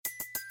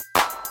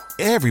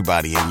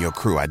Everybody in your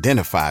crew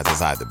identifies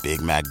as either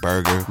Big Mac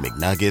Burger,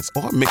 McNuggets,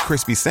 or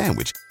McCrispy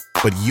Sandwich.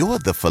 But you're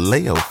the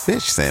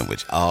Filet-O-Fish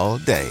Sandwich all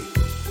day.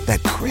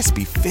 That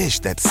crispy fish,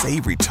 that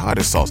savory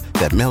tartar sauce,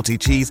 that melty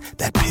cheese,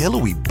 that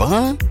pillowy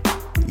bun.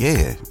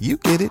 Yeah, you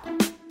get it.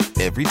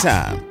 Every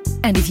time.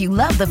 And if you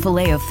love the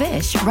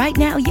Filet-O-Fish, right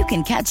now you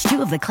can catch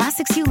two of the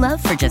classics you love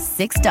for just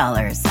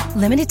 $6.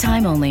 Limited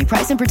time only.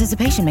 Price and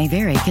participation may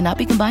vary. Cannot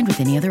be combined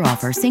with any other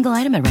offer. Single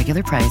item at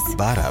regular price.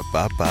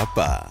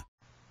 Ba-da-ba-ba-ba.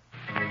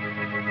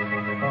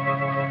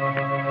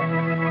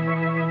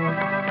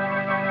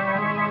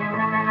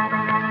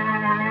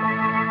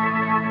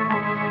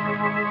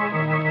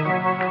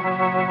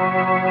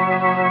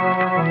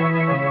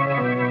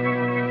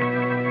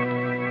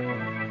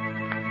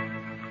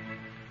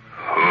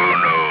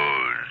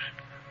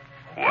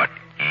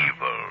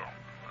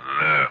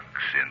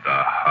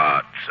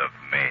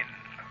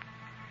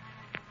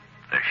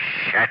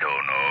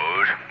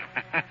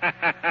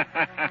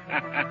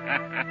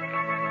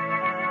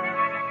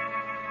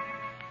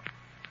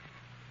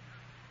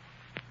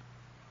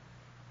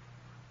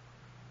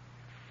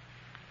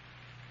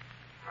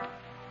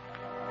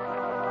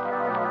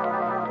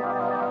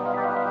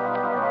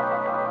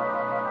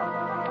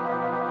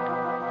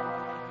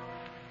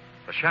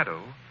 The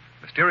Shadow,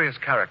 mysterious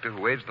character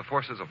who aids the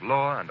forces of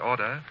law and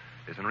order,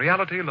 is in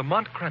reality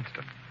Lamont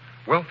Cranston,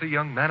 wealthy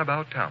young man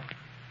about town.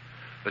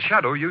 The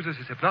Shadow uses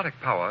his hypnotic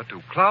power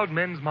to cloud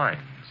men's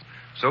minds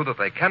so that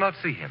they cannot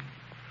see him.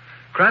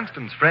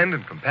 Cranston's friend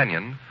and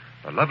companion,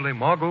 the lovely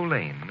Margot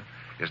Lane,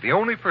 is the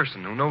only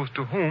person who knows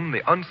to whom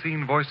the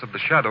unseen voice of the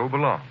Shadow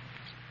belongs.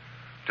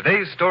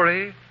 Today's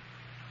story,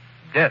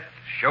 Death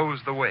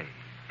Shows the Way.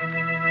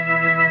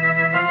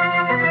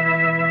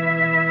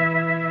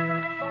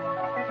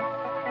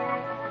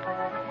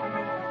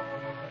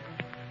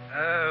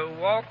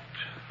 Walked,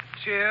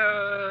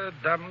 cheer,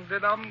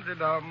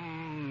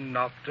 dum-de-dum-de-dum,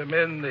 knocked him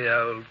in the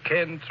old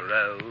Kent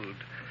Road.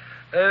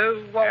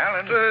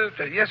 Walked,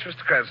 yes, Mr.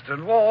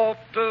 Cranston.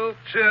 Walked,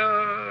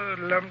 cheer,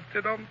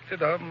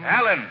 dum-de-dum-de-dum.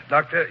 Alan.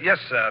 Doctor, yes,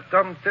 sir.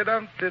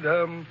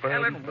 Dum-de-dum-de-dum.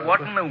 Alan, what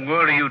in the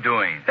world are you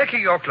doing?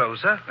 Picking your clothes,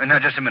 sir. Now,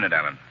 just a minute,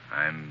 Alan.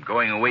 I'm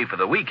going away for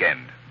the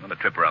weekend. Not a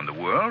trip around the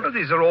world. Well,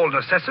 these are all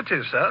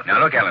necessities, sir. Now,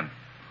 look, Alan.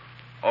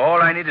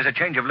 All I need is a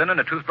change of linen,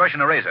 a toothbrush,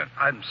 and a razor.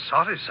 I'm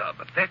sorry, sir,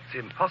 but that's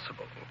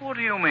impossible. What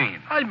do you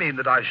mean? I mean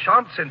that I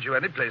shan't send you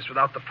any place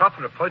without the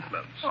proper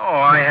appointments. Oh,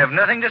 I have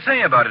nothing to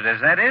say about it.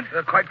 Is that it?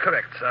 Quite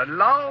correct, sir.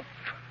 Laugh.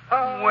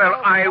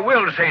 Well, I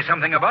will say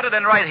something about it,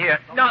 and right here.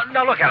 Now,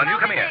 look, Alan, you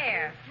come here.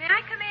 There. May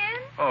I come in?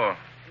 Oh,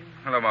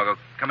 hello, Margot.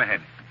 Come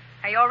ahead.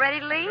 Are you all ready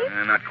to leave?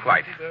 Not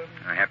quite.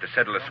 I have to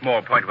settle a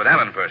small point with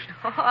Alan first.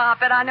 Oh, I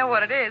bet I know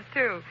what it is,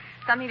 too.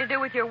 Something to do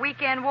with your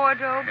weekend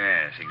wardrobe?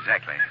 Yes,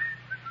 exactly.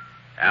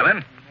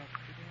 Alan,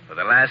 for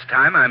the last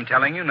time, I'm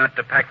telling you not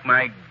to pack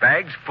my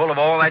bags full of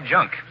all that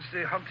junk.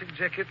 The hunting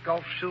jacket,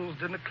 golf shoes,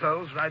 dinner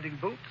clothes, riding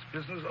boots,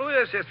 business. Oh,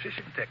 yes,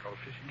 fishing tackle,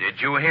 fishing.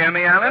 Did you hear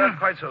me, Alan?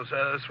 Quite so,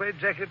 sir. Suede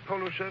jacket,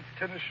 polo shirt,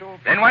 tennis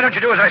shorts. Then why don't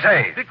you do as I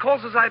say?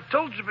 Because, as I've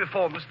told you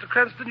before, Mr.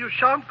 Cranston, you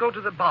shan't go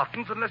to the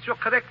Bartons unless you're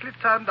correctly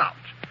turned out.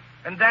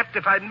 And that,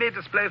 if I may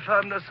display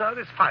firmness, sir,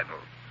 is final.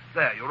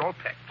 There, you're all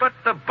packed. But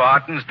the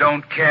Bartons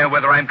don't care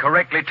whether I'm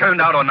correctly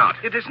turned out or not.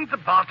 It isn't the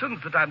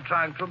Bartons that I'm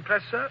trying to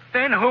impress, sir.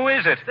 Then who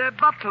is it? Their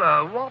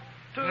butler. What?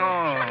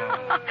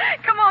 No.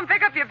 Come on,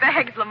 pick up your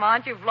bags,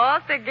 Lamont. You've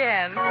lost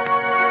again.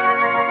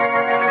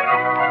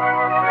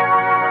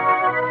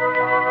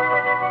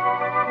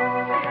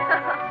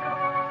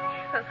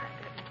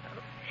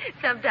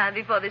 Sometime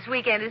before this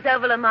weekend is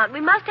over, Lamont,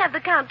 we must have the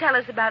Count tell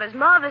us about his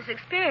marvelous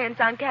experience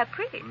on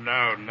Capri.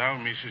 No,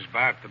 Mrs.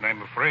 Barton.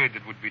 I'm afraid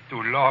it would be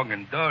too long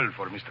and dull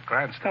for Mr.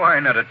 Cranston. Why,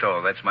 not at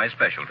all. That's my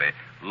specialty.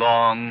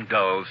 Long,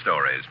 dull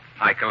stories.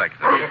 I collect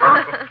them.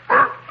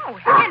 Oh,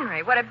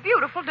 Henry, what a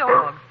beautiful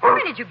dog.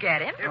 Where did you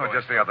get him? Oh,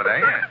 just the other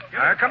day.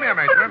 Come here,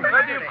 Major.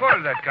 What do you call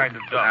that kind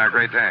of dog?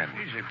 Great Dane.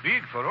 He's a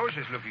big,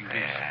 ferocious-looking beast.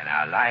 Yeah,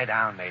 now lie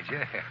down,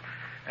 Major.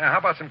 How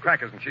about some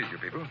crackers and cheese, you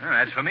people?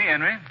 That's for me,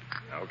 Henry.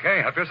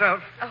 Okay, help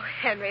yourself. Oh,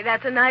 Henry,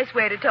 that's a nice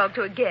way to talk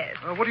to a guest.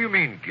 What do you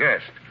mean,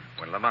 guest?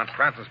 When Lamont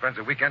Cranston spends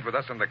a weekend with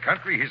us in the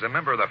country, he's a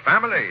member of the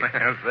family.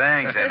 Well,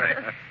 thanks, Henry.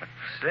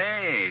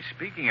 Say,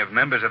 speaking of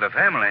members of the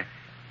family,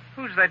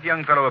 who's that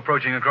young fellow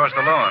approaching across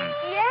the lawn?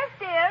 Yes,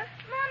 dear.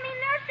 Mommy,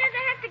 Nurse says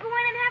I have to go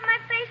in and have my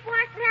face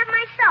washed and have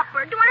my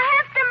supper. Do I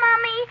have to,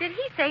 Mommy? Did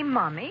he say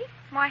Mommy?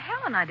 Why,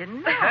 Helen, I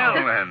didn't know.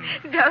 Helen.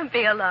 Don't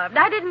be alarmed.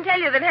 I didn't tell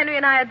you that Henry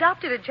and I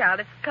adopted a child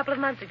a couple of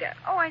months ago.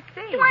 Oh, I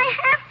see. Do I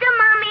have to,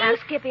 Mommy? Now,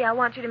 Skippy, I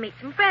want you to meet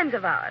some friends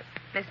of ours.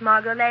 Miss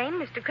Margot Lane,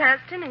 Mr.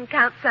 Cranston, and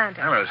Count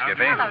Santos. Hello,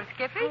 Skippy. Hello,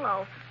 Skippy.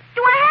 Hello.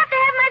 Do I have to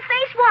have my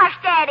face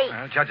washed,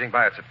 Daddy? Judging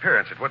by its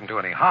appearance, it wouldn't do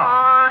any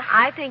harm.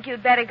 I think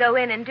you'd better go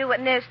in and do what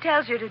Nurse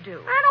tells you to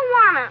do. I don't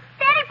wanna.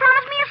 Daddy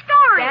promised me a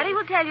story. Daddy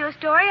will tell you a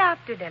story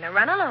after dinner.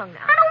 Run along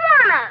now. I don't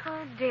wanna.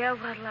 Oh, dear,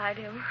 what'll I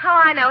do?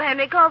 Oh, I know,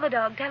 Henry. Call the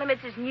dog. Tell him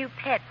it's his new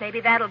pet.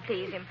 Maybe that'll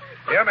please him.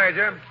 Here,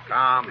 Major.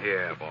 Come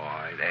here,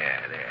 boy.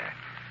 There.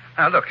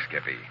 Now, look,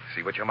 Skippy.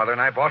 See what your mother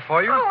and I bought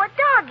for you? Oh, a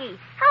doggy.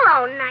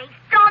 Hello, nice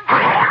dog.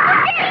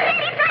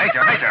 Major,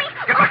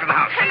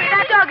 Henry,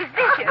 that dog is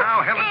vicious.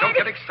 Now, Helen, don't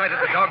get excited.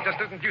 The dog just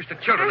isn't used to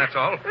children, that's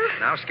all.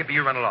 Now, Skippy,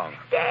 you run along.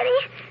 Daddy,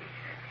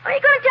 are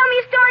you going to tell me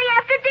a story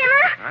after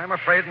dinner? I'm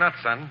afraid not,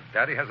 son.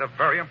 Daddy has a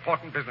very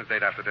important business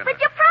date after dinner. But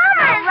you promised.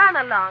 Now, run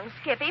along,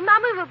 Skippy.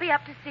 Mommy will be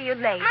up to see you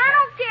later. I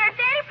don't care.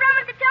 Daddy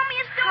promised to tell me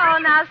a story. Oh,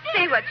 now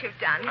see what you've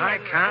done, I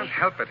Henry. can't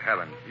help it,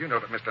 Helen. You know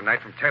that Mr.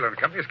 Knight from Taylor &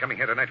 Company is coming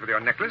here tonight with your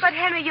necklace. But,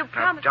 Henry, you Now,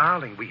 promised...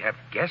 darling, we have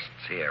guests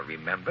here,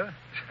 remember?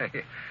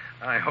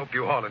 I hope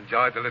you all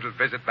enjoyed the little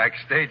visit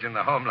backstage in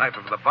the home life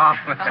of the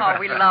Bartons. Oh,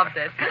 we loved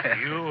it.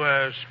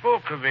 You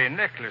spoke of a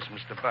necklace,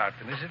 Mr.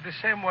 Barton. Is it the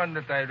same one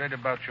that I read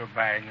about your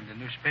buying in the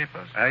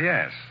newspapers?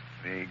 Yes,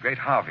 the Great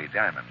Harvey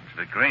diamond.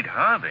 The Great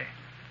Harvey.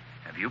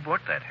 Have you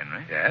bought that,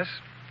 Henry? Yes,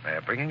 they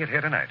are bringing it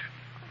here tonight.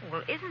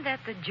 Well, isn't that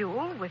the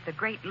jewel with the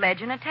great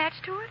legend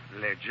attached to it?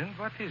 Legend?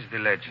 What is the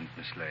legend,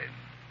 Miss Lane?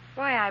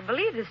 Why, I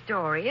believe the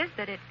story is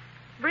that it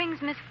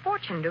brings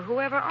misfortune to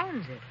whoever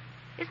owns it.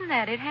 Isn't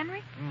that it,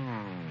 Henry?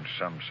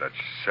 Some such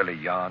silly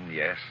yarn,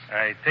 yes.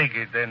 I take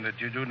it, then, that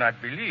you do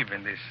not believe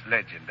in this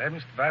legend, eh,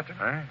 Mr. Barton?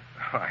 Huh?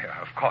 Why,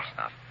 of course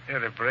not.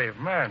 You're a brave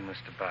man,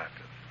 Mr.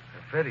 Barton.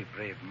 A very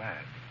brave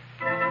man.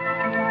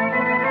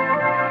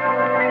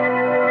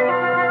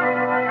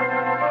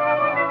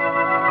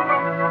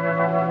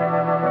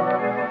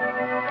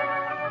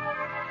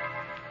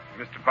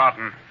 Mr.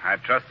 Barton, I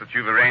trust that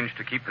you've arranged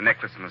to keep the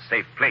necklace in a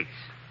safe place.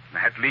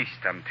 At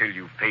least until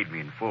you've paid me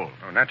in full.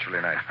 Oh, naturally,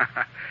 Knight.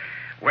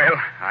 Well,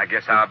 I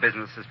guess our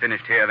business is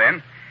finished here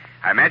then.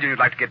 I imagine you'd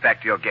like to get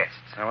back to your guests.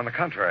 No, on the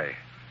contrary.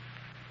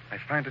 I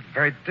find it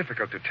very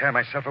difficult to tear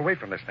myself away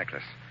from this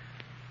necklace.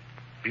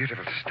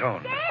 Beautiful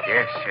stone.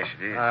 Yes,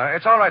 it is.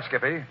 It's all right,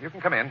 Skippy. You can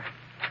come in.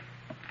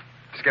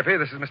 Skippy,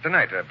 this is Mr.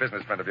 Knight, a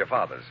business friend of your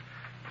father's.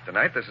 Mr.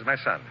 Knight, this is my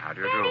son. How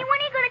do you Daddy, do? when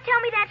are you going to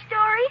tell me that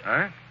story?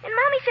 Huh? And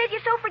Mommy says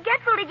you're so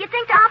forgetful. Did you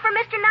think to offer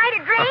Mr. Knight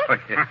a drink? Oh,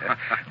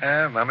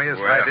 yeah. Mummy is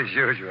Well. right as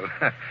usual.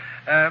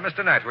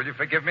 Mr. Knight, will you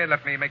forgive me and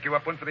let me make you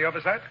up one for the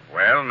oversight?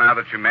 Well, now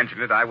that you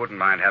mention it, I wouldn't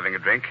mind having a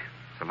drink.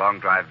 It's a long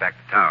drive back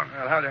to town.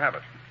 Well, how'll you have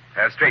it?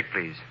 Straight,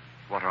 please.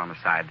 Water on the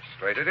side.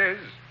 Straight it is.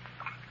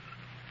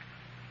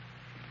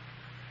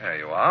 There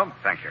you are.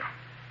 Thank you.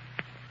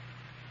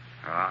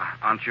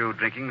 Aren't you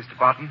drinking, Mr.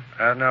 Barton?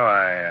 No,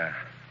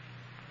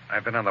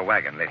 I've been on the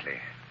wagon lately.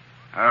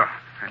 Oh,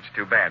 that's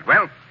too bad.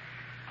 Well,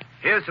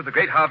 here's to the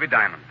Great Harvey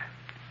diamond.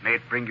 May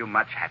it bring you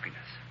much happiness.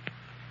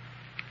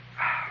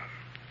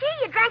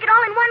 Gee, you drank it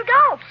all in one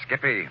gulp.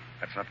 Skippy,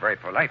 that's not very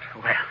polite.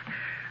 Well,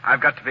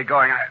 I've got to be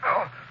going.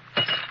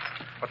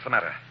 What's the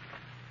matter?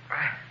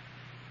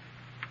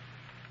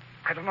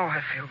 I don't know.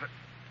 I feel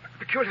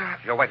peculiar.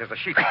 You're white as a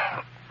sheet.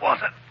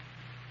 Water.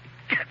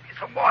 Get me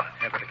some water.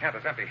 Yeah, but the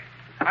decanter's empty.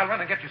 I'll run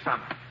and get you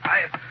some.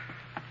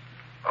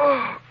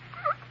 Oh,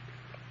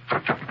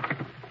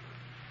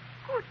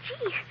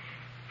 gee.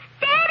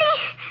 Daddy!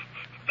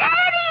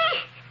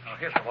 Daddy! Oh,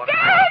 here's the water.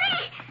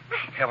 Daddy!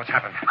 Here, what's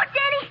happened? Oh,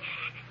 Daddy!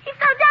 He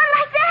fell down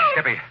like that.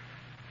 Skippy,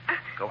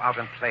 go out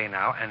and play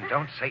now, and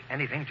don't say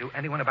anything to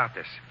anyone about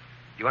this.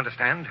 You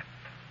understand?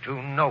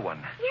 To no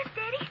one. Yes,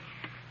 Daddy.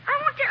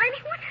 I won't tell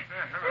anyone.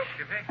 Hello,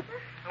 Skippy.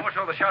 What's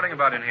all the shouting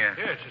about in here?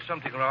 Yes, is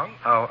something wrong?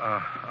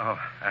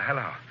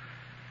 Hello.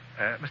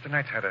 Mr.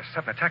 Knight's had a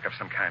sudden attack of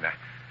some kind.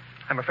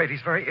 I'm afraid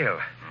he's very ill.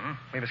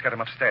 We must get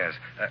him upstairs.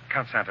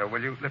 Count Santo,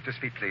 will you lift his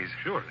feet, please?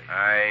 Surely.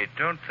 I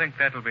don't think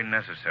that'll be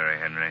necessary,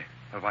 Henry.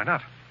 Well, why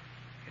not?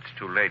 It's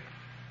too late.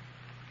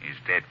 He's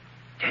dead.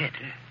 Dead?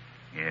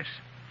 Yes.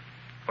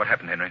 What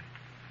happened, Henry?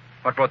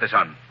 What brought this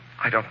on?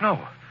 I don't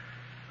know.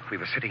 We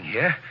were sitting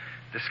here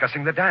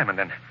discussing the diamond,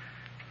 and...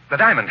 The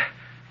diamond!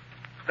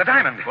 The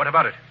diamond! What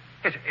about it?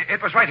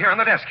 It was right here on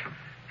the desk.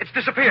 It's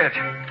disappeared.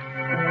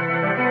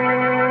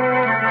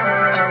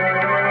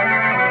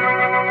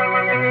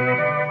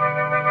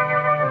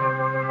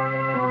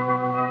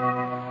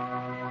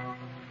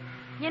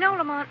 You know,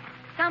 Lamont,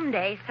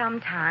 someday,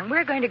 sometime,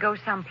 we're going to go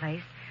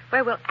someplace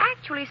where we'll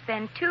actually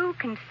spend 2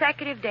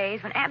 consecutive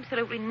days when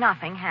absolutely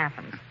nothing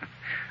happens.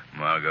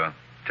 Margot,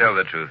 tell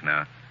the truth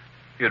now.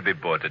 You'd be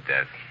bored to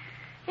death.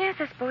 Yes,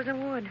 I suppose I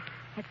would.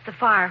 It's the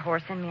fire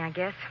horse in me, I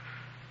guess.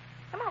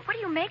 Lamont, what do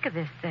you make of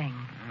this thing?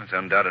 Well, it's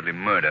undoubtedly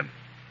murder.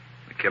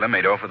 The killer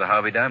made off with the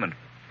Harvey diamond.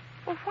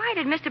 Well, why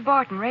did Mr.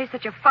 Barton raise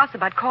such a fuss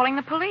about calling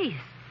the police?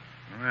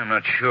 I'm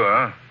not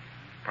sure.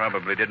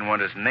 Probably didn't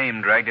want his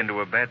name dragged into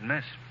a bad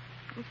mess.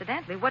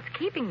 Incidentally, what's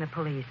keeping the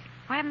police?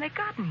 Why haven't they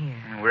gotten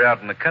here? We're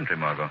out in the country,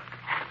 Margot.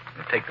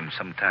 It'll take them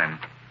some time.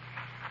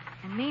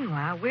 And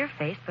meanwhile, we're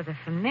faced with a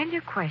familiar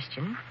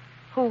question.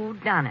 Who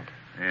done it?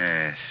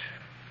 Yes.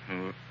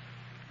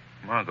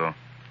 Margot,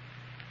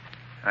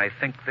 I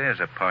think there's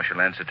a partial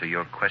answer to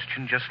your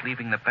question just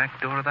leaving the back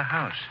door of the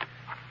house.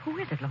 Who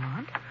is it,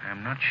 Lamont?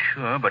 I'm not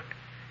sure, but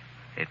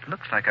it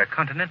looks like our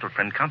Continental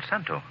friend, Count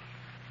Santo.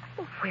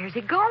 Well, where's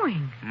he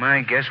going?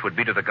 My guess would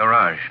be to the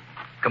garage.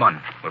 Come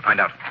on, we'll find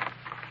out.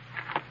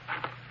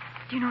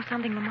 Do you know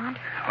something, Lamont?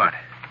 What?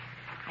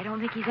 I don't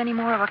think he's any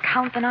more of a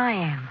count than I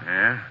am.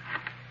 Yeah?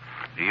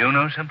 Do you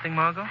know something,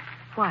 Margot?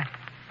 What?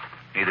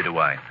 Neither do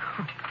I.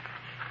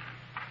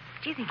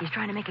 Do you think he's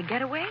trying to make a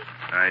getaway?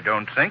 I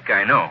don't think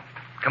I know.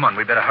 Come on,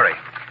 we better hurry.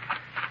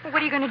 Well,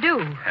 what are you going to do?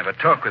 Have a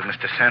talk with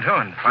Mr. Santo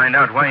and find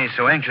out why he's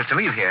so anxious to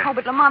leave here. Oh,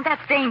 but Lamont,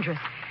 that's dangerous.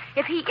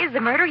 If he is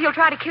the murderer, he'll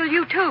try to kill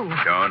you, too.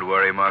 Don't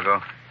worry,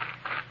 Margot.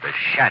 The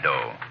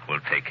Shadow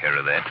will take care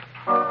of that.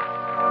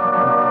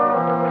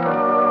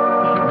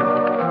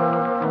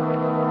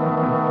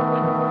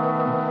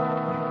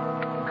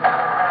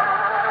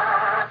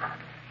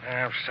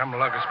 If some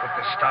luggers put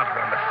the starter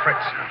on the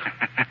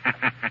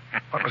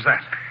fritz. What was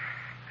that?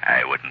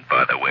 I wouldn't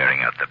bother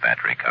wearing out the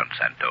battery, Count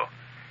Santo.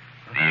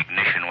 The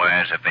ignition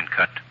wires have been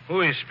cut.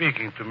 Who is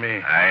speaking to me?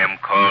 I am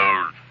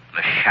called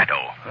the Shadow.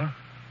 Huh?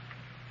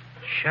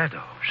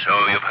 Shadow?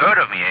 So you've heard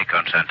of me, eh,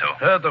 Count Santo?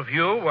 Heard of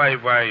you? Why...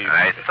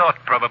 I thought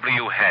probably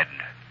you had.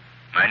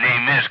 My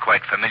name is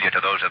quite familiar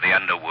to those of the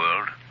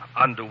underworld.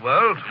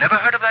 Underworld? Never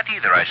heard of that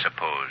either, I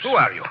suppose. Who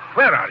are you?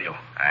 Where are you?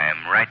 I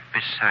am right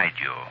beside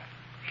you.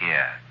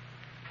 Here.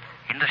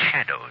 In the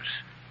shadows.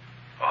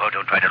 Oh,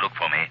 don't try to look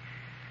for me.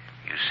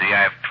 You see,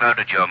 I have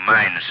clouded your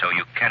mind so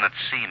you cannot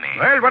see me.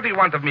 Well, what do you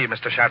want of me,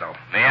 Mr. Shadow?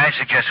 May I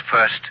suggest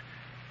first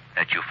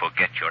that you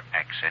forget your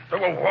accent?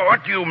 Well,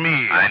 what do you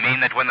mean? I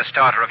mean that when the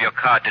starter of your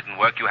car didn't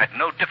work, you had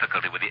no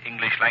difficulty with the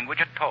English language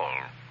at all.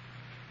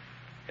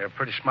 You're a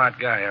pretty smart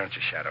guy, aren't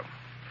you, Shadow?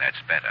 That's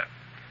better.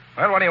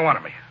 Well, what do you want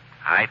of me?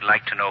 I'd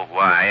like to know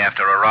why,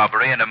 after a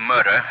robbery and a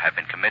murder have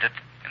been committed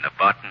in the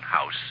Barton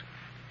house,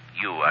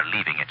 you are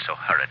leaving it so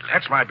hurriedly.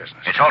 That's my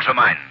business. It's also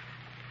mine.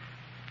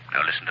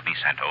 Now listen to me,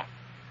 Santo.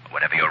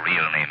 Whatever your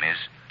real name is.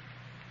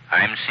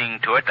 I'm seeing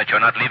to it that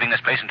you're not leaving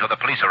this place until the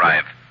police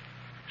arrive.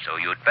 So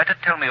you'd better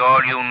tell me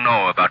all you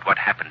know about what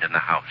happened in the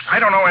house. I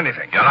don't know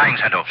anything. You're lying,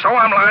 Santo. So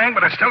I'm lying,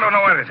 but I still don't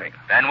know anything.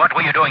 Then what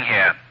were you doing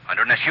here,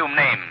 under an assumed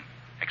name,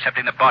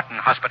 accepting the Barton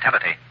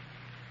hospitality?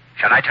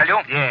 Shall I tell you?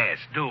 Yes,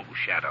 do,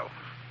 Shadow.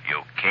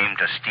 You came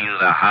to steal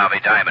the Harvey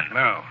diamond.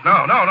 No,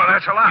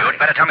 that's a lie. You'd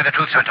better tell me the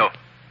truth, Santo.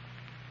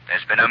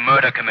 There's been a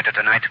murder committed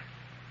tonight,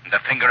 and the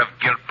finger of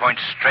guilt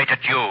points straight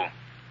at you.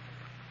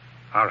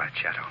 All right,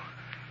 Shadow.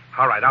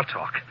 All right, I'll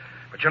talk.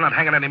 But you're not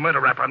hanging any murder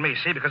rap on me,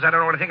 see, because I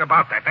don't know anything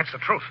about that. That's the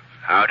truth.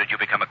 How did you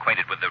become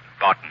acquainted with the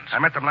Bartons? I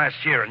met them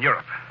last year in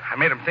Europe. I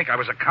made them think I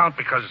was a count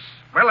because,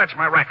 well, that's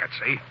my racket,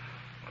 see?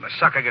 When a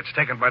sucker gets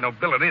taken by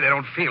nobility, they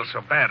don't feel so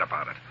bad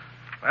about it.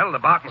 Well, the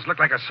Bartons looked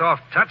like a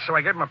soft touch, so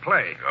I gave them a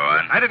play. Go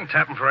on. I didn't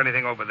tap them for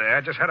anything over there.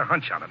 I just had a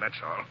hunch on it, that's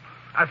all.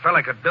 I felt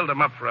I could build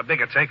them up for a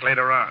bigger take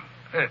later on.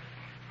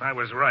 I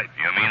was right.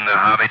 You mean the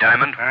Harvey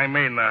diamond? I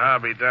mean the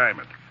Harvey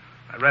diamond.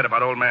 I read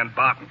about old man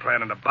Barton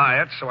planning to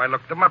buy it, so I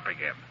looked him up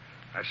again.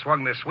 I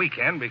swung this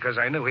weekend because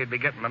I knew he'd be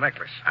getting the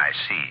necklace. I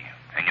see.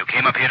 And you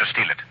came up here to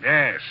steal it?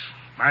 Yes.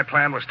 My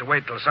plan was to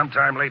wait till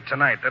sometime late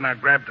tonight. Then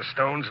I'd grab the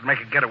stones and make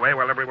a getaway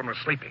while everyone was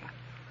sleeping.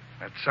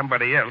 That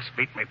somebody else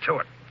beat me to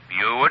it.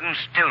 You wouldn't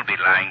still be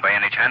lying by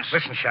any chance?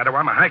 Listen, Shadow,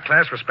 I'm a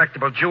high-class,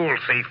 respectable jewel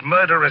thief.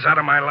 Murder is out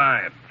of my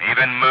line.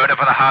 Even murder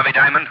for the Harvey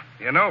diamond?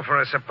 You know, for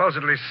a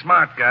supposedly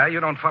smart guy, you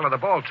don't follow the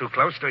ball too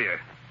close, do you?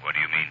 What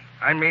do you mean?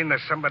 I mean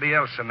there's somebody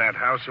else in that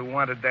house who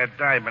wanted that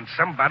diamond.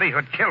 Somebody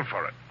who'd kill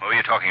for it. Who are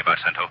you talking about,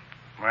 Santo?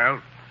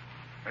 Well,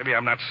 maybe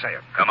I'm not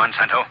saying. Come on,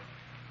 Santo.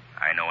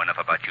 I know enough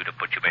about you to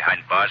put you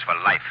behind bars for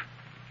life.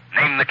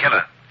 Name the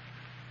killer.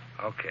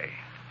 Okay.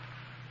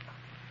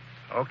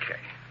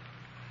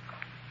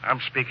 I'm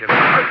speaking.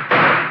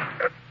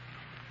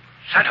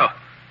 Santo!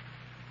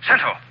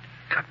 Santo!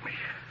 Cut me.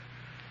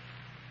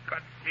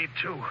 Cut me,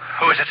 too.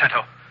 Who is it,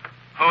 Santo?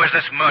 Who is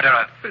this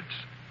murderer? It's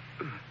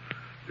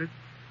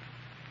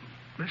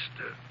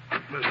Mr.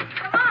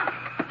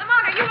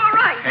 Lamont, are you all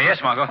right? Hey, yes,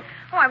 Margot.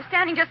 Oh, I was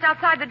standing just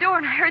outside the door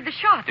and I heard the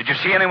shot. Did you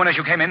see anyone as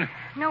you came in?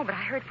 No, but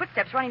I heard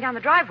footsteps running down the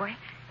driveway.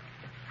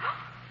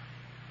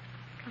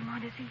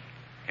 Lamont, is he?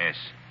 Yes,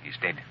 he's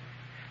dead.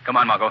 Come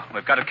on, Margot.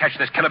 We've got to catch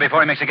this killer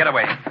before he makes a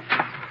getaway.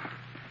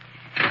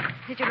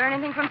 Did you learn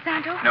anything from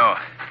Santo? No.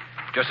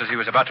 Just as he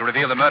was about to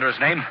reveal the murderer's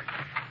name,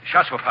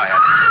 shots were fired.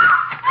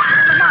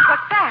 Lamont,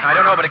 what's that? I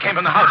don't know, but it came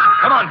from the house.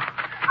 Come on.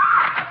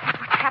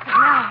 What's happened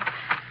now?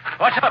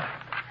 What's up?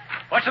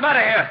 What's the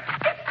matter here?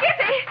 It's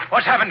Skippy.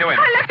 What's happened to him?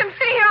 I left him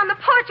sitting here on the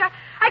porch.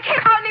 I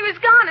came out and he was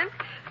gone. And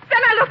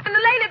then I looked in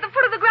the lane at the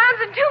foot of the grounds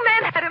and two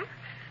men had him.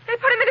 They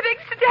put him in a big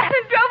sedan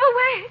and drove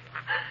away.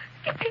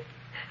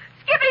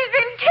 Skippy's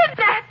been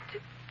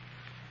kidnapped.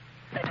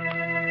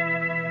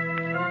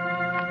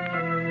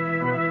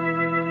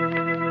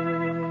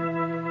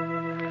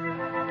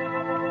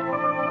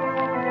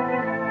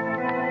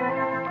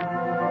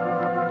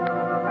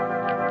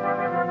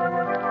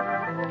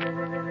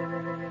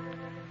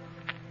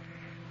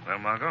 Well,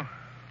 Margot,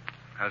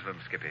 how's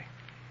little Skippy?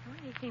 Well,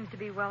 he seems to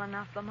be well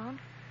enough, Lamont.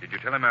 Did you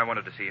tell him I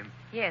wanted to see him?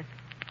 Yes.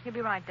 He'll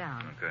be right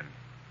down. Oh, good.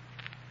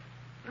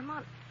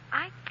 Lamont,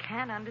 I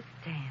can't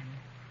understand.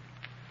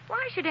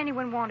 Why should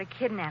anyone want to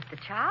kidnap the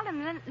child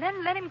and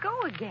then let him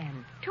go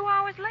again 2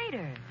 hours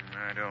later?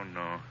 I don't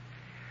know.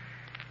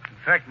 In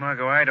fact,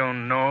 Margot, I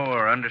don't know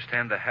or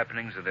understand the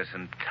happenings of this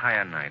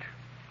entire night.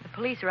 The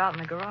police are out in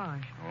the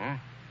garage. Oh?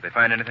 They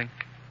find anything?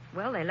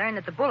 Well, they learned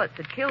that the bullets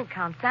that killed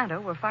Count Santo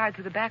were fired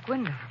through the back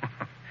window.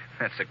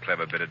 That's a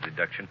clever bit of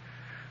deduction.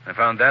 I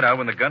found that out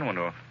when the gun went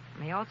off.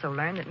 And they also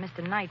learned that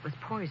Mr. Knight was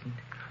poisoned.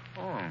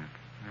 Oh,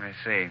 I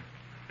see.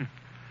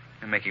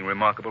 They're making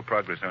remarkable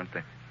progress, aren't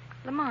they?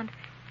 Lamont,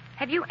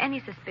 have you any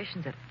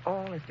suspicions at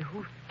all as to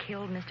who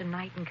killed Mr.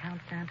 Knight and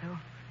Count Santo?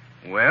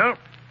 Well,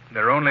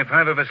 there are only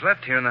 5 of us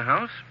left here in the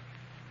house.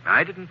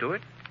 I didn't do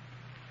it.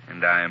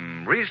 And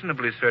I'm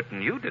reasonably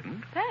certain you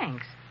didn't.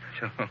 Thanks.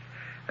 So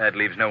that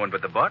leaves no one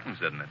but the Bartons,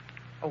 doesn't it?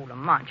 Oh,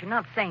 Lamont, you're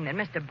not saying that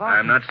Mr. Barton...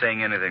 I'm not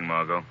saying anything,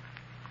 Margot.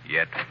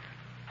 Yet.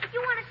 You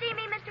want to see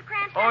me, Mr.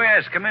 Cranston? Oh,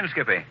 yes. Come in,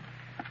 Skippy.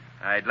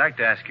 I'd like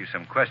to ask you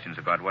some questions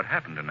about what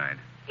happened tonight.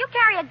 You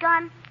carry a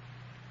gun.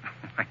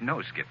 I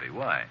know, Skippy.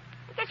 Why?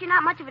 I guess you're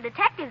not much of a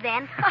detective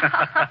then.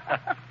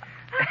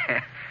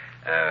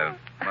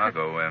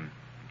 Margot, do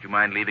you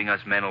mind leaving us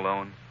men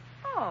alone?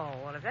 Oh,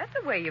 well, if that's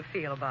the way you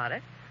feel about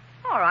it.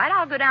 All right,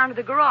 I'll go down to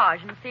the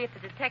garage and see if the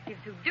detectives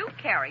who do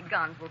carry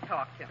guns will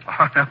talk to him.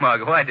 Oh, no,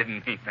 Margot, I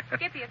didn't mean that.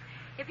 Skippy,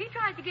 if he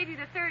tries to give you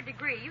the 3rd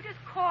degree, you just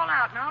call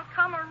out and I'll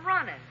come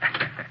running.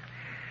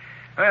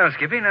 Well,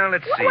 Skippy, now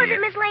let's see. What was it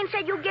Miss Lane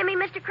said you'd give me,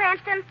 Mr.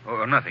 Cranston?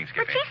 Oh, nothing,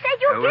 Skippy. But she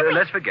said you'd give me...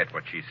 Let's forget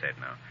what she said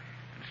now.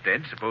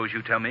 Instead, suppose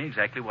you tell me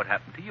exactly what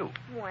happened to you.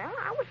 Well,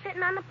 I was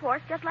sitting on the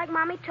porch just like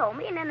Mommy told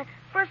me, and then the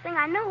first thing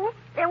I knew,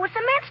 there was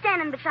some men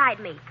standing beside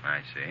me. I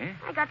see.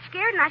 I got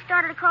scared and I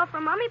started to call for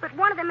Mommy, but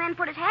one of the men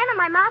put his hand on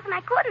my mouth and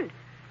I couldn't.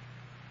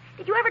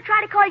 Did you ever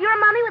try to call your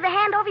Mommy with a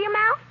hand over your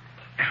mouth?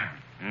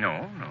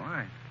 No,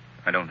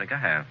 I don't think I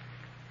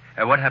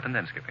have. What happened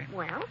then, Skippy?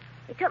 Well,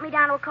 he took me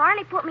down to a car and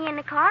he put me in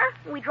the car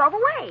and we drove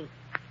away.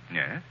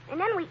 Yeah? And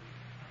then we...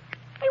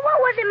 Hey, what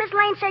was it Miss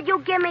Lane said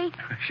you'd give me?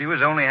 She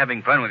was only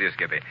having fun with you,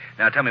 Skippy.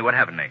 Now tell me what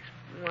happened next.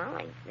 Well,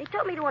 they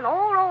took me to an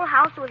old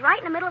house that was right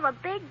in the middle of a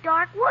big,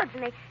 dark woods,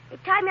 and they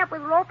tied me up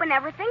with rope and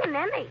everything, and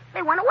then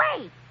they went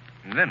away.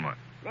 And then what?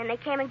 Then they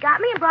came and got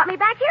me and brought me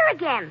back here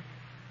again.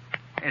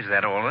 Is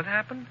that all that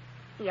happened?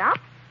 Yup.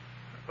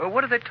 Well,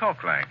 what did they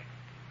talk like?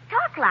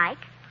 Talk like?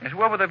 Yes,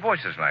 what were their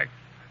voices like?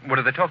 What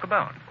did they talk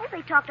about? Oh,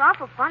 they talked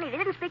awful funny. They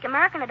didn't speak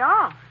American at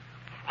all.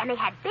 And they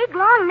had big,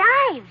 long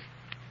knives.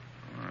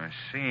 Oh, I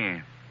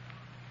see.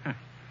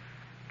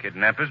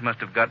 Kidnappers must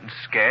have gotten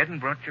scared and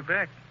brought you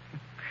back.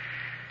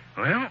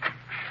 Well...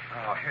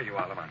 Oh, here you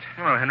are, Lamont.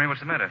 Well, Henry,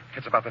 what's the matter?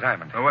 It's about the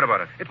diamond. Oh, what about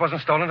it? It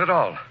wasn't stolen at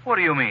all. What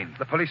do you mean?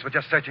 The police were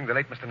just searching the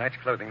late Mr. Knight's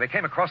clothing. They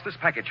came across this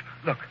package.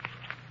 Look.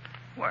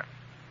 What?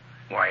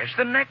 Why, it's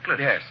the necklace.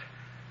 Yes.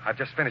 I've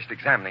just finished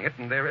examining it,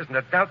 and there isn't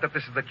a doubt that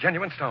this is the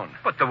genuine stone.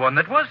 But the one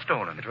that was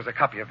stolen. It was a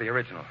copy of the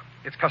original.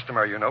 It's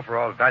customary, you know, for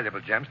all valuable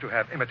gems to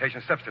have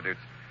imitation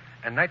substitutes.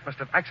 And Knight must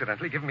have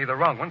accidentally given me the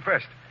wrong one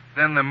first.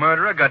 Then the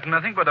murderer got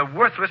nothing but a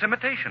worthless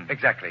imitation.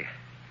 Exactly.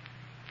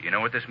 Do you know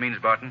what this means,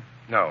 Barton?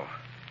 No.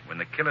 When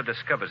the killer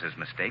discovers his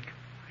mistake,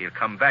 he'll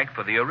come back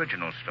for the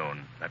original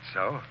stone. That's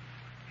so.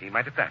 He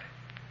might at that.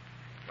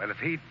 Well, if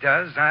he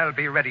does, I'll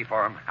be ready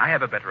for him. I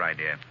have a better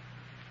idea.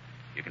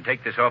 You can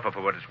take this offer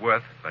for what it's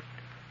worth, but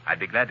I'd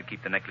be glad to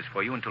keep the necklace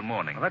for you until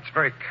morning. Well, that's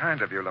very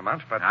kind of you,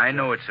 Lamont, but... I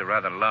know it's a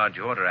rather large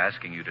order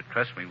asking you to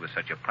trust me with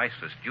such a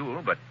priceless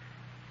jewel, but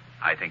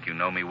I think you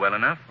know me well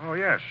enough. Oh,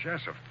 yes,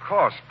 of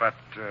course, but...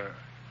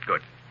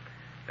 Good.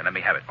 Then let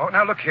me have it. Oh,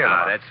 now look here,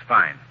 Lamont. That's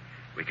fine.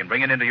 We can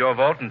bring it into your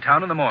vault in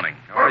town in the morning.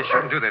 Oh, I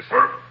shouldn't do this.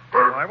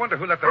 Oh, I wonder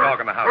who let the dog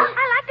in the house.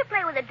 I like to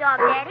play with the dog,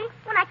 Daddy.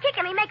 When I kick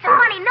him, he makes a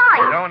funny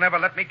noise. Don't ever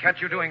let me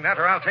catch you doing that,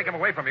 or I'll take him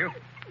away from you.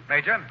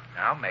 Major.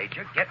 Now,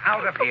 Major, get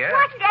out of here.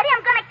 Watch, Daddy,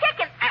 I'm going to kick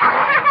him.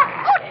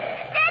 Oh,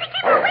 Daddy,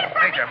 keep away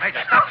from me. Major,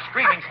 stop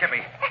screaming,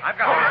 Skippy. I've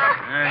got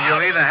him.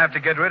 You'll either have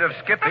to get rid of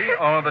Skippy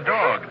or the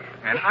dog.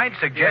 And I'd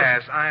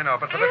suggest... Yes, I know,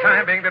 but for the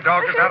time being, the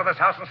dog is out of this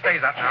house and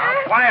stays out now.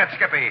 Quiet,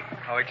 Skippy.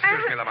 Oh,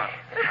 excuse me, Lamont.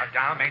 Now,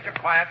 down, Major.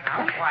 Quiet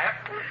now. Quiet.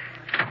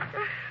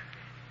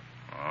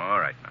 All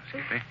right, now,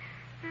 Skippy.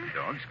 The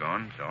dog's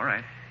gone. It's all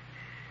right.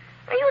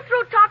 Are you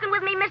through talking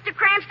with me, Mr.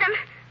 Cranston?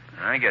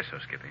 I guess so,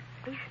 Skippy.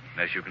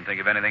 Unless you can think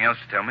of anything else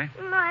to tell me.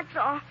 No, that's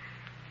all.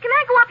 Can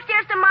I go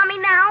upstairs to Mommy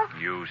now?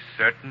 You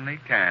certainly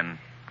can.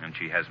 And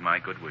she has my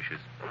good wishes.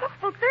 I'm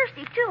awful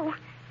thirsty, too.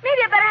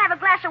 Maybe I better have a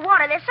glass of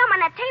water. There's some on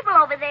that table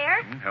over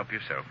there. Help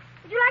yourself.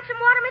 Would you like some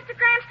water, Mr.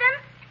 Cranston?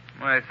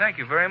 Why, thank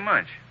you very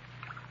much.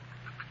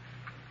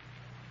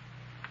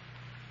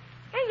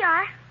 Here you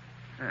are.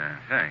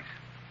 Thanks.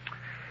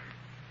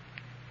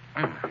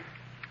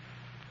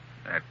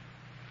 That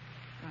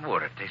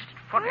water tasted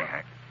funny.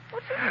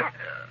 What's that?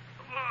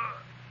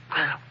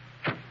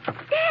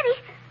 Daddy!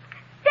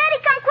 Daddy,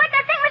 come quick.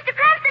 I think Mr.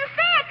 Cranston's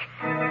sick.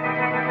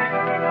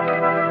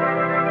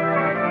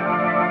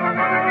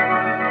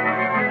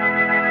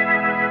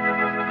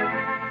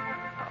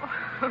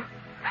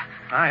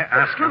 I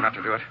asked him not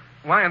to do it.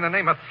 Why in the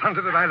name of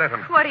thunder did I let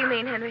him? What do you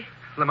mean, Henry?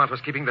 Lamont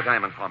was keeping the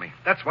diamond for me.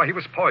 That's why he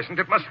was poisoned.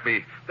 It must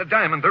be. The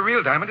diamond, the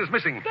real diamond, is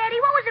missing. Daddy,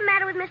 what was the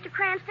matter with Mr.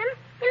 Cranston?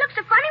 He looked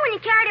so funny when you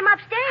carried him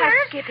upstairs.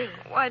 Hush, Skippy.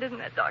 Why doesn't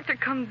that doctor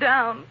come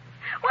down?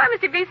 Why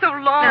must he be so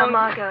long? Now,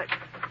 Margot.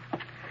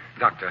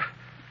 Doctor,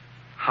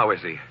 how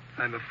is he?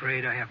 I'm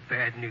afraid I have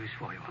bad news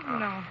for you.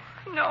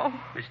 No.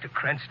 Mr.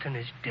 Cranston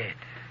is dead.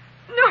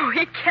 No,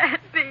 he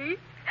can't be.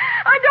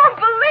 I don't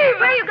believe it.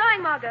 Where are you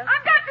going, Margot?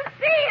 I've got to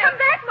see him. Come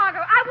back,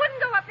 Margot. I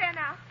wouldn't go up there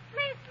now.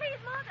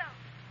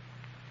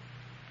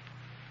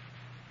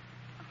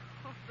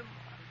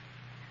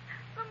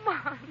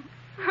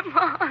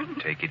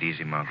 didn't. Take it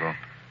easy, Margot.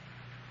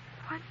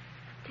 What?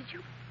 Did you?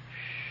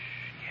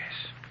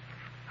 Yes.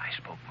 I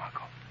spoke,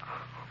 Margot.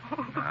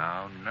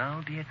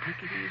 Now, dear,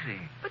 take it easy.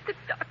 But the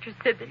doctor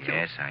said that you...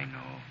 Yes, I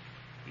know.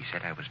 He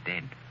said I was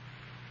dead.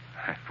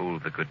 I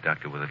fooled the good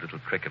doctor with a little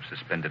trick of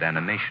suspended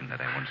animation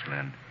that I once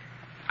learned.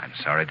 I'm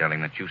sorry,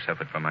 darling, that you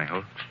suffered from my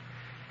hoax.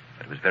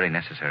 But it was very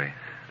necessary.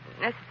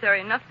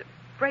 Necessary enough to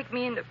break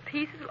me into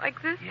pieces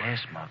like this? Yes,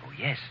 Margot,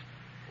 yes.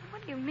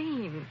 What do you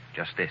mean?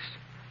 Just this.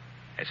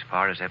 As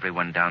far as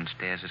everyone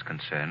downstairs is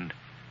concerned,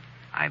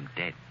 I'm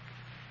dead.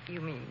 You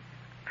mean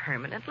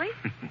permanently?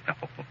 No.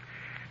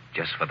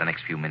 Just for the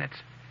next few minutes.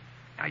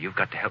 Now, you've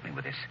got to help me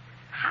with this.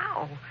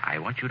 How? I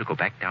want you to go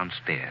back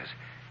downstairs.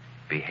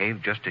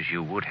 Behave just as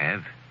you would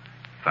have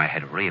if I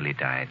had really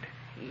died.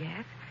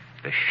 Yes?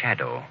 The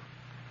shadow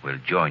will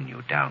join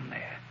you down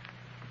there.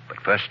 But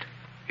first,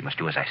 you must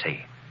do as I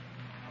say.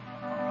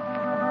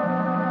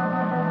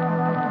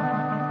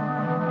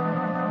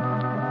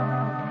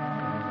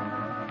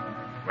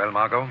 Well,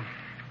 Margot?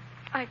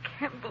 I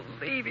can't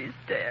believe he's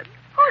dead.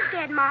 Who's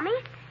dead, Mommy?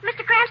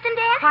 Mr. Cranston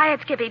dead?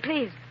 Quiet, Skippy,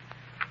 please.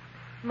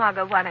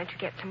 Margot, why don't you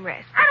get some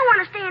rest? I don't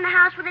want to stay in the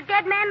house with a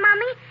dead man,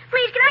 Mommy.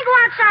 Please, can I go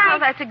outside? Oh,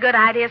 that's a good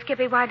idea,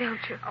 Skippy. Why don't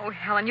you? Oh,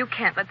 Helen, you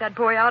can't let that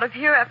boy out of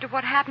here after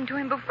what happened to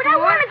him before. But I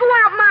want to go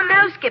out, Mommy.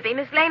 No, Skippy.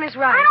 Miss Lane is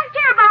right. I don't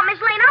care about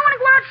Miss Lane. I want to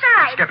go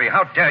outside. Skippy,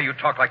 how dare you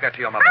talk like that to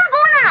your mother? I'm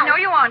going out. No,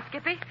 you aren't,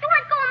 Skippy. You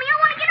let go of me. I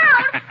want to get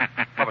out.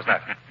 What was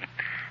that?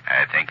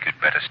 I think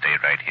you'd better stay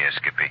right here,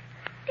 Skippy.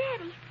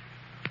 Daddy,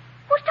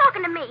 who's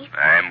talking to me?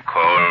 I'm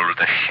called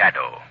the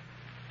Shadow.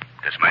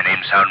 Does my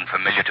name sound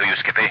familiar to you,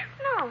 Skippy?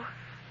 No.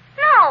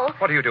 No.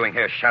 What are you doing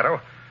here,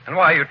 Shadow? And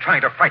why are you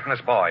trying to frighten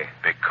this boy?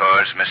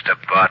 Because, Mr.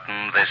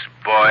 Barton, this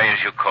boy, as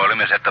you call him,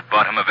 is at the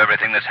bottom of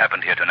everything that's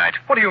happened here tonight.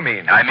 What do you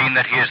mean? I mean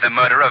that he is the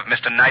murderer of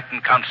Mr. Knight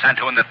and Count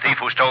Santo and the thief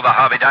who stole the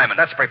Harvey diamond.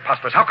 That's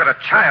preposterous. How could a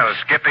child...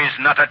 Skippy's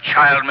not a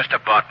child, Mr.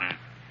 Barton.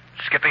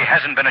 Skippy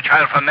hasn't been a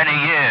child for many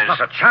years.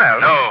 Not a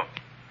child? No.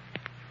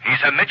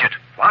 He's a midget.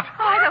 What?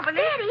 Oh, I don't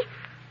believe Daddy.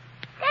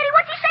 Daddy,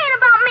 what's he saying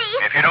about me?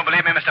 If you don't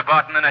believe me, Mr.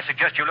 Barton, then I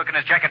suggest you look in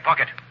his jacket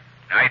pocket.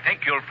 I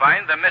think you'll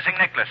find the missing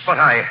necklace. But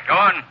I... Go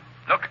on.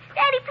 Look.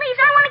 Daddy, please,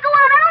 I want to go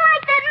out. I don't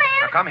like that man.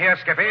 Now, come here,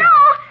 Skippy.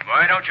 No.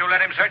 Why don't you let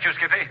him search you,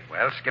 Skippy?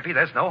 Well, Skippy,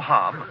 there's no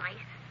harm.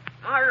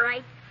 All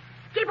right.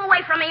 Keep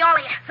away from me, all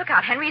of you. Look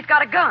out, Henry. He's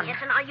got a gun.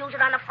 Yes, and I'll use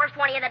it on the first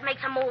one of you that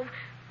makes a move.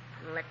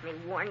 And let me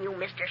warn you,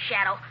 Mr.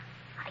 Shadow.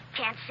 I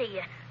can't see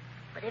you.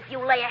 But if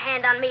you lay a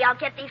hand on me, I'll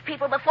get these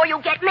people before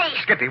you get me.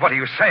 Skippy, what are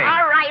you saying?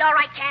 All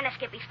right. Can of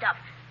Skippy stuff.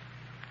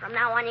 From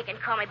now on, you can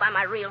call me by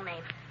my real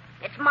name.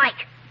 It's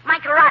Mike.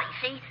 Mike Harati,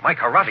 see?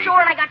 Mike Harati? Sure,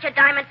 and I got your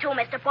diamond, too,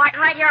 Mr.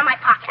 Barton, right here in my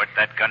pocket. Put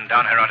that gun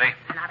down, Harati.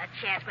 Not a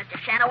chance, Mr.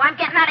 Shadow. I'm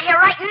getting out of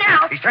here right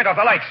now. He's turned off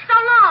the lights. So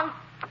long,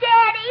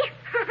 Daddy.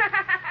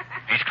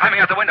 He's climbing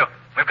out the window.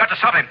 We've got to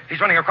stop him.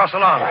 He's running across the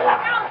lawn.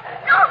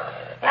 No.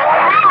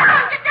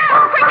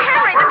 Quick,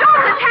 Henry, the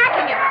dog's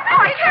attacking you.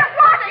 Oh, I can't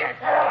watch it.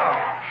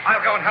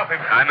 I'll go and help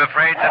him. I'm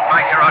afraid that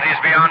Mike Harati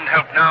is beyond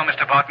help now,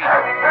 Mr. Barton.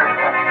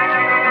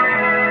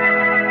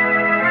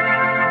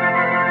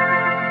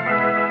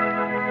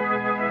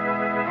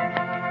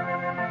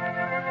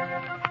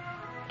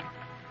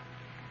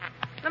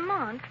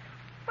 Lamont,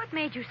 what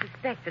made you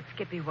suspect that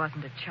Skippy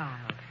wasn't a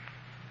child?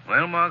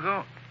 Well,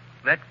 Margot,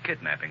 that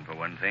kidnapping, for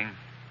one thing.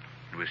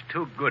 It was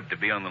too good to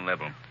be on the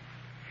level.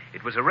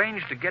 It was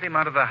arranged to get him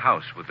out of the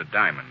house with the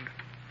diamond.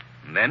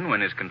 And then, when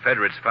his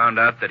Confederates found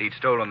out that he'd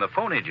stolen the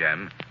phony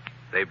gem,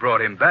 they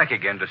brought him back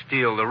again to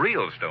steal the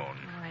real stone.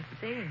 Oh, I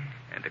see.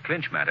 And to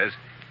clinch matters,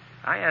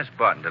 I asked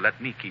Barton to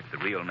let me keep the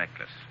real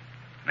necklace.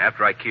 And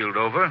after I keeled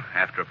over,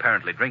 after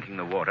apparently drinking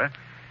the water,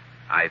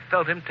 I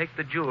felt him take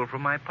the jewel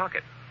from my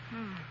pocket.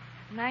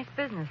 Nice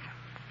business.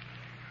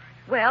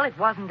 Well, it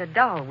wasn't a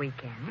dull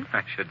weekend.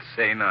 I should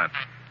say not.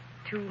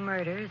 2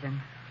 murders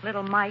and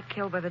little Mike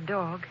killed by the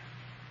dog.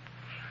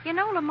 You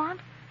know,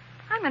 Lamont,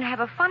 I'm going to have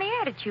a funny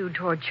attitude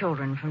toward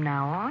children from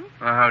now on.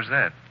 Well, how's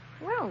that?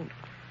 Well,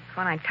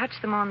 when I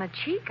touch them on the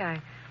cheek,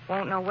 I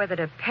won't know whether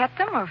to pet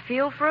them or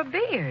feel for a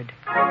beard.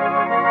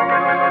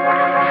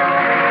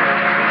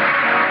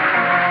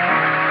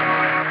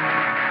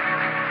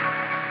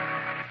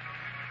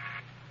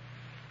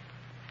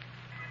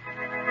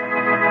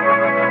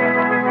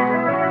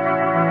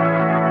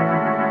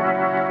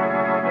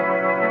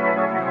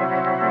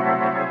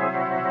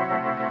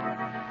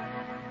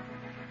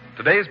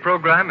 Today's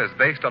program is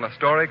based on a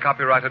story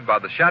copyrighted by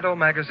the Shadow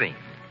magazine.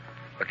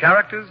 The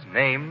characters,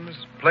 names,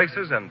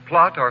 places, and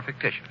plot are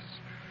fictitious.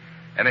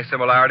 Any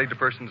similarity to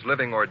persons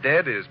living or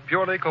dead is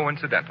purely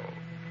coincidental.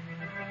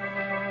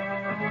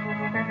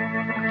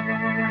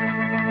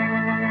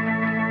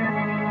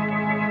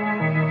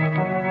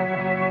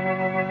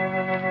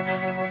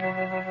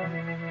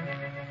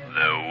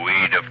 The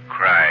weed of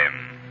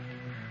crime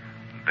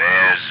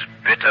bears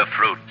bitter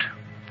fruit.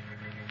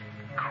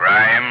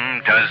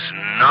 Crime does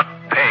not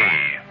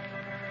pay.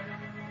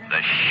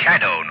 The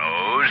Shadow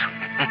knows.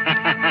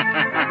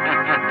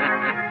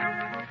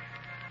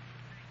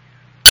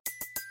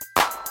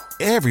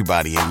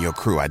 Everybody in your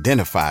crew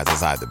identifies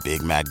as either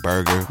Big Mac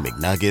Burger,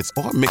 McNuggets,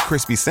 or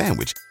McCrispy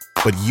Sandwich.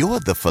 But you're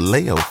the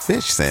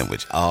Filet-O-Fish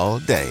Sandwich all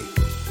day.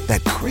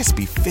 That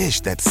crispy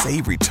fish, that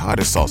savory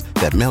tartar sauce,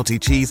 that melty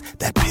cheese,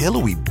 that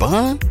pillowy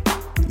bun.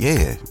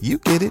 Yeah, you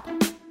get it.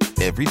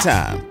 Every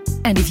time.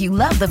 And if you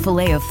love the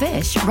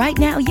Filet-O-Fish, right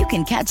now you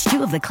can catch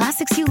 2 of the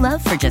classics you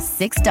love for just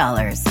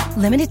 $6.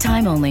 Limited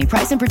time only.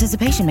 Price and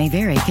participation may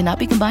vary. Cannot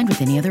be combined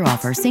with any other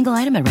offer. Single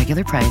item at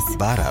regular price.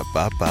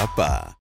 Ba-da-ba-ba-ba.